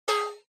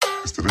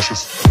It's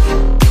delicious.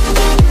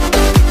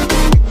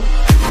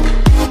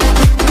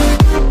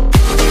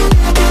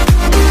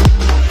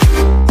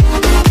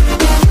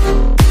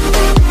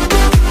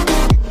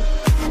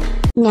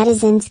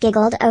 Netizens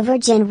giggled over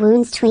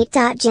Jinwoon's tweet.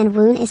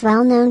 Jinwoon is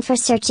well known for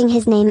searching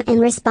his name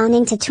and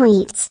responding to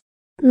tweets.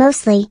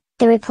 Mostly,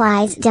 the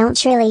replies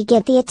don't really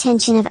get the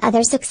attention of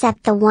others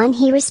except the one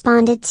he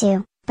responded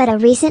to, but a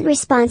recent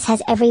response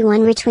has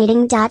everyone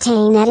retweeting. A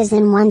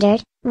netizen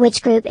wondered,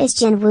 which group is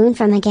Jinwoon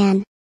from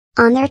again?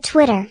 On their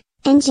Twitter,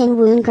 and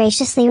Jinwoon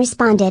graciously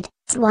responded,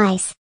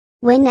 Twice.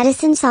 When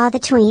netizens saw the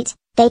tweet,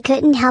 they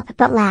couldn't help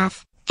but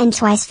laugh, and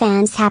Twice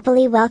fans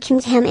happily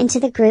welcomed him into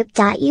the group.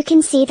 You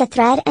can see the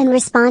thread and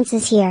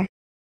responses here.